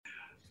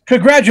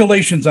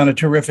Congratulations on a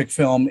terrific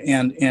film,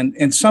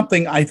 and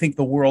something I think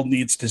the world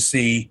needs to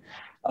see.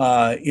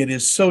 It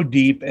is so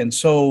deep and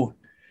so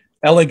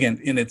elegant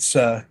in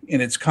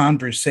its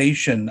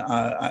conversation.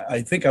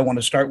 I think I want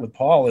to start with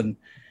Paul and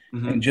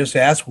Mhm. just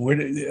ask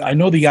I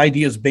know the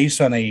idea is based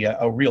on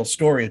a real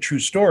story, a true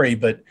story,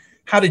 but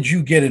how did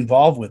you get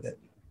involved with it?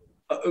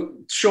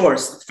 Sure.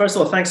 First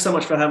of all, thanks so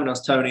much for having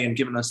us, Tony, and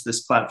giving us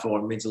this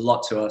platform. It means a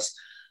lot to us.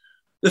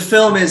 The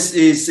film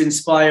is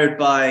inspired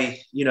by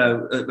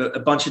a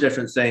bunch of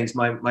different things.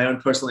 My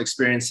own personal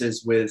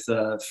experiences with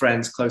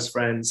friends, close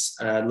friends,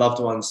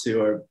 loved ones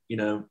who are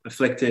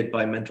afflicted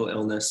by mental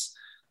illness.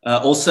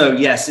 Also,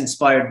 yes,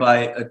 inspired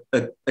by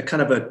a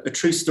kind of a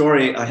true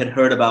story I had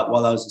heard about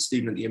while I was a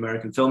student at the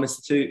American Film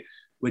Institute,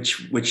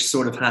 which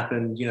sort of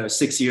happened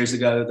 6 years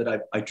ago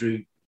that I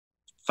drew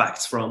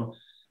facts from.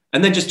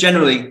 And then just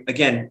generally,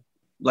 again,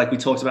 like we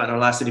talked about in our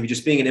last interview,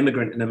 just being an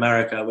immigrant in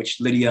America, which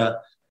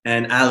Lydia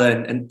and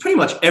Alan and pretty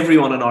much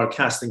everyone on our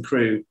cast and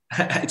crew,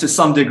 to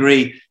some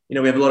degree, we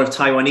have a lot of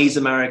Taiwanese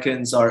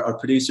Americans, our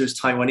producers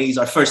Taiwanese,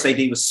 our first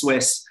AD was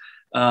Swiss,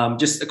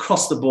 just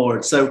across the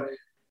board. So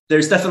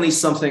there's definitely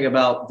something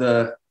about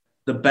the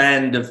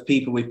band of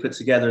people we've put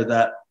together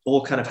that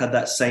all kind of had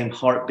that same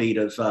heartbeat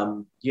of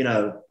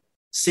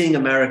seeing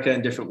America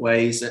in different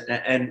ways,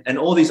 and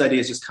all these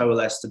ideas just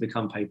coalesce to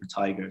become Paper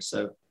Tiger.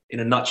 So in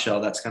a nutshell,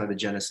 that's kind of the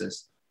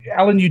genesis.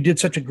 Alan, you did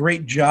such a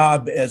great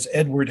job as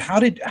Edward. How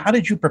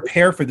did you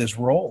prepare for this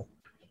role?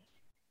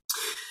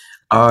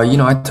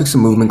 I took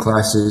some movement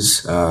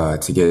classes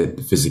to get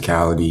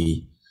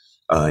physicality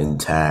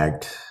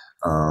intact.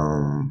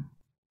 Um,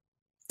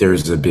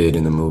 there's a bit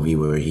in the movie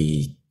where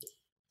he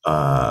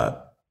uh,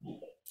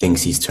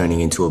 thinks he's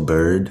turning into a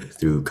bird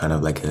through kind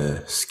of like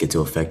a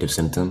schizoaffective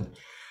symptom.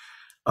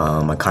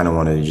 I kind of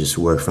wanted to just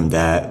work from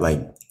that,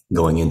 like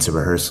going into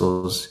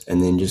rehearsals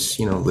and then just,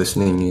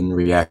 listening and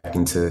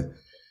reacting to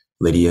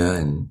Lydia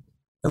and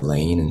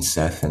Elaine and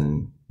Seth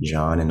and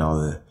John and all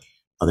the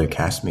other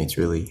castmates.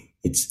 Really,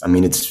 it's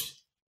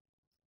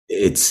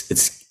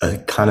a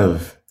kind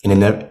of, and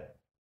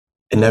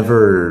it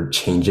never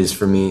changes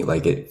for me.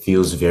 Like it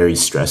feels very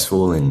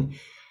stressful and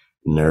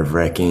nerve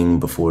wracking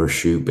before a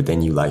shoot, but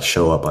then you like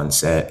show up on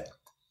set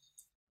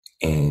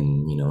and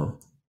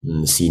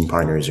and the scene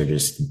partners are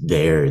just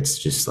there. It's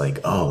just like,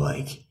 oh,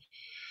 like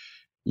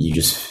you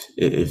just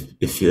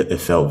it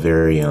felt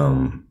very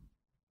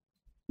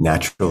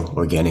natural,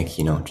 organic,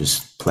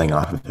 just playing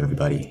off of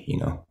everybody.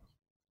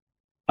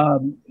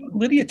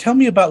 Lydia, tell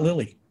me about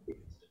Lily.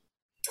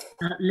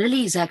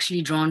 Lily is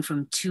actually drawn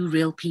from two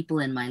real people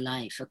in my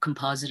life, a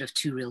composite of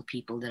two real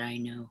people that I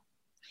know.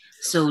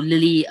 So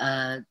Lily,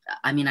 I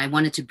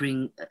wanted to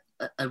bring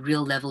a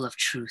real level of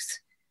truth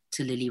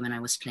to Lily when I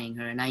was playing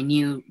her. And I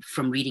knew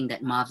from reading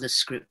that marvelous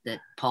script that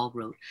Paul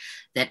wrote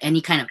that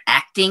any kind of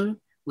acting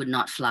would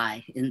not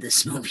fly in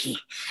this movie.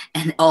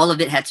 And all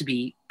of it had to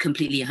be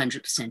completely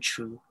 100%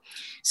 true.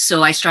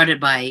 So I started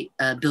by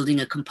building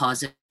a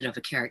composite of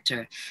a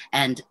character.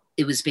 And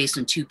it was based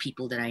on two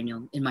people that I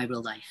know in my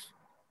real life.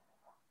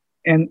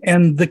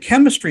 And the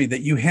chemistry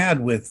that you had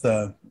with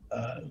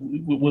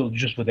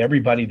just with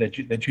everybody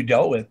that you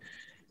dealt with,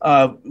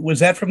 was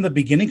that from the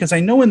beginning? Because I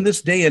know in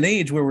this day and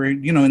age where we're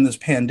in this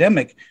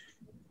pandemic,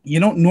 you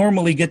don't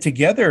normally get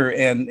together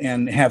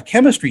and have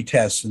chemistry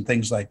tests and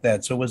things like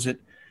that. So was it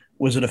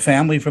a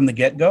family from the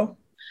get-go?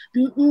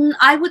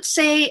 I would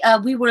say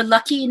we were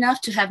lucky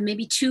enough to have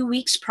maybe 2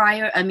 weeks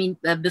prior.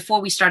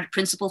 Before we started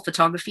principal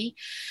photography,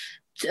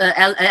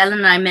 Ellen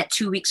and I met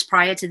 2 weeks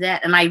prior to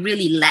that, and I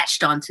really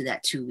latched onto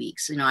that 2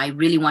 weeks. I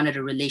really wanted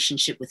a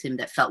relationship with him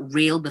that felt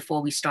real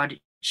before we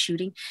started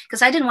shooting,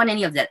 because I didn't want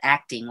any of that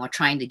acting or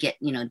trying to get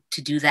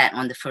to do that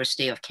on the first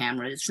day of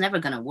camera. It's never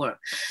going to work.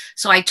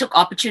 So I took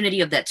opportunity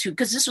of that too,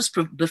 because this was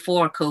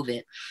before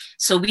COVID.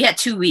 So we had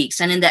 2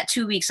 weeks, and in that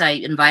 2 weeks I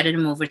invited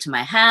him over to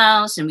my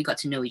house and we got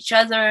to know each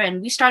other,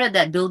 and we started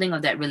that building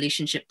of that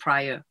relationship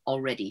prior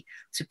already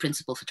to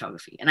principal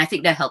photography, and I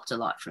think that helped a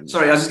lot for me.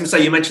 Sorry, I was just going to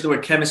say, you mentioned the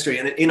word chemistry,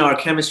 and in our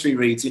chemistry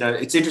reads,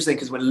 it's interesting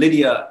because when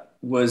Lydia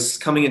was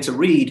coming in to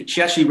read,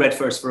 she actually read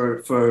first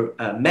for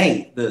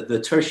May,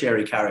 the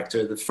tertiary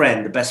character,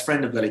 the best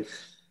friend of Lily.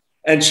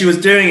 And she was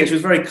doing it, she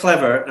was very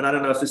clever, and I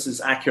don't know if this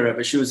is accurate,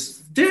 but she was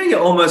doing it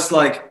almost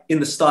like in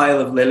the style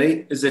of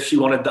Lily, as if she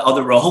wanted the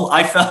other role,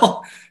 I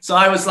felt. So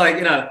I was like,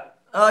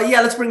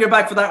 yeah, let's bring her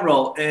back for that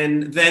role.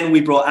 And then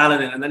we brought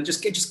Alan in, and then it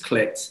just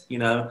clicked,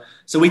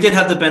 So we did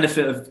have the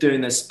benefit of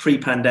doing this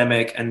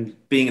pre-pandemic and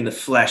being in the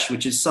flesh,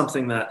 which is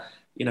something that,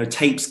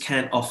 tapes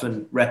can't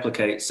often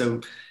replicate.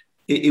 So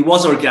it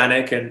was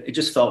organic and it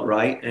just felt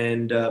right.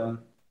 And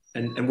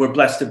we're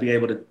blessed to be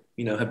able to,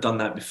 have done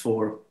that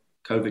before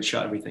COVID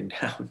shut everything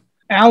down.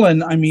 Alan,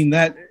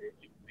 that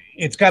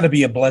it's got to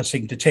be a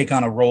blessing to take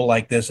on a role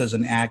like this as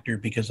an actor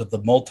because of the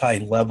multi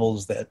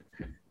levels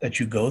that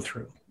you go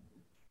through.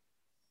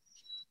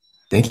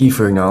 Thank you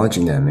for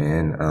acknowledging that,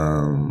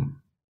 man.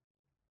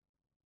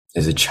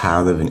 As a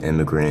child of an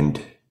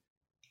immigrant,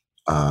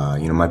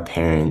 my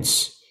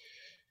parents,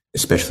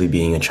 especially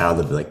being a child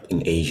of like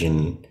an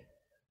Asian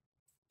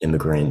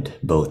immigrant,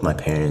 both my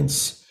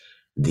parents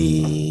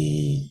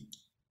the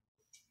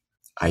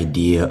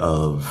idea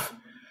of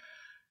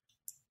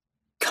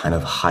kind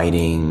of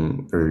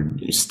hiding or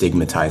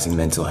stigmatizing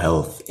mental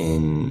health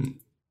in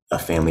a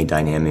family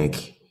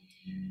dynamic.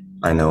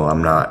 I know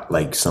I'm not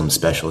like some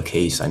special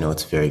case. I know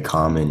it's very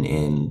common,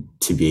 and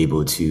to be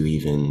able to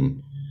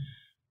even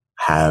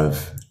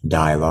have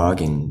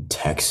dialogue and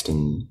text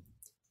and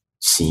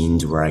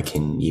scenes where I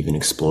can even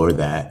explore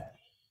that.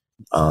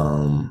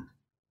 I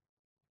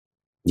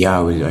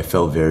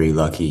felt very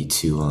lucky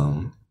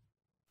to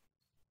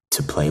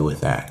play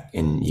with that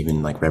and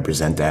even like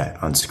represent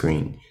that on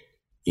screen,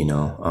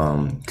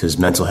 because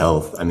mental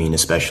health, I mean,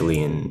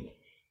 especially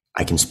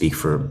I can speak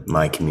for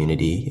my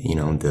community,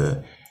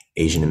 the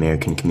Asian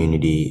American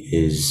community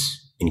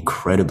is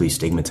incredibly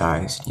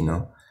stigmatized,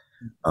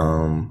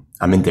 I'm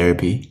in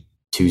therapy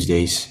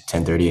Tuesdays,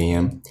 10:30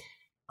 a.m.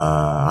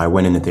 I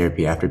went into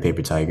therapy after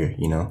Paper Tiger,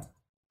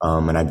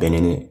 and I've been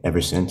in it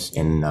ever since,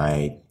 and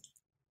I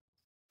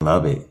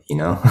love it,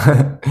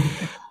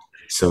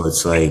 So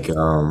it's like,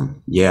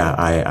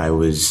 I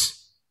was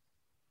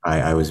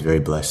very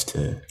blessed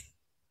to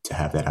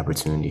have that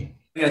opportunity.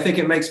 I think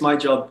it makes my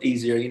job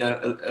easier.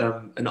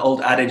 An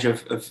old adage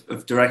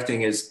of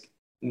directing is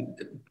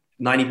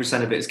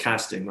 90% of it is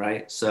casting,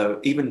 right? So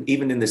even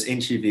in this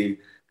interview,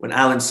 when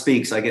Alan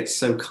speaks, I get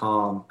so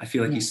calm. I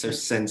feel like he's so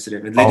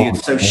sensitive, and Lydia is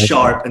so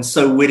sharp and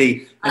so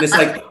witty. And it's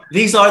like,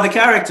 these are the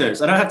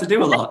characters. I don't have to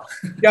do a lot.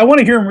 Yeah, I want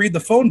to hear him read the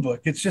phone book.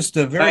 It's just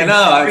a very... I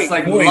know. It's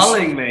like voice.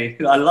 Lulling me.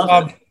 I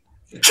love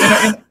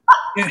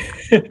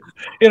it.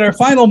 In our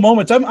final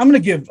moments, I'm going to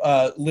give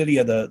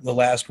Lydia the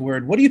last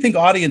word. What do you think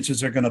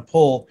audiences are going to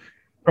pull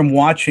from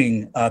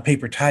watching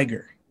Paper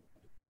Tiger?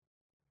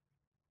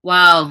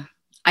 Wow.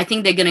 I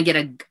think they're going to get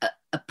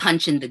a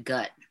punch in the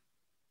gut.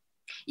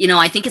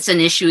 I think it's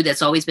an issue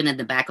that's always been in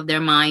the back of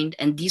their mind.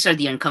 And these are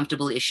the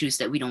uncomfortable issues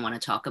that we don't want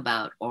to talk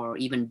about or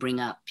even bring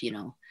up,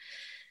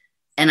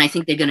 And I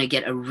think they're going to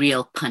get a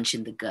real punch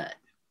in the gut.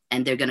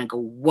 And they're going to go,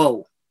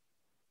 whoa.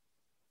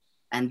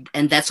 And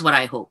that's what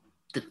I hope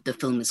the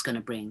film is going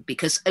to bring,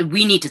 because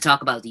we need to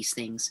talk about these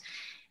things.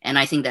 And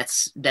I think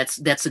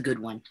that's a good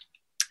one.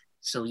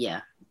 So,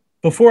 yeah.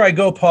 Before I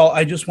go, Paul,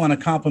 I just want to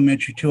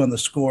compliment you too on the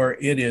score.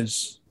 It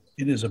is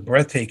a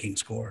breathtaking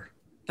score.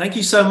 Thank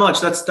you so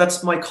much.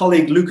 That's my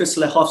colleague, Lukas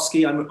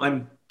Lechowski.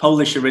 I'm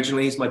Polish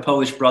originally. He's my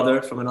Polish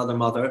brother from another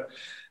mother.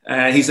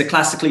 He's a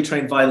classically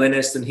trained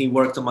violinist, and he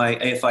worked on my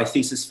AFI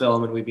thesis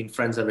film, and we've been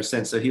friends ever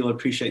since. So he'll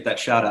appreciate that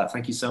shout out.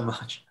 Thank you so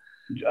much.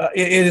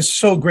 It is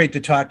so great to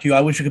talk to you.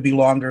 I wish it could be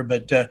longer,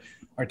 but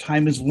our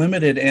time is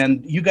limited,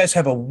 and you guys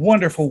have a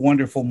wonderful,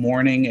 wonderful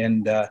morning.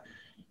 And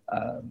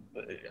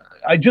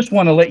I just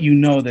want to let you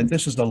know that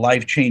this is a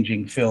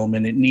life-changing film,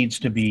 and it needs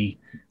to be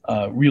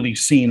really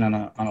seen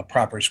on a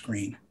proper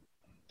screen.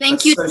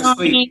 Thank you,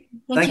 Tony.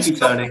 Thank you,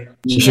 Tony.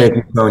 Appreciate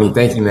you, Tony.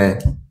 Thank you, man.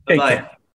 Bye-bye.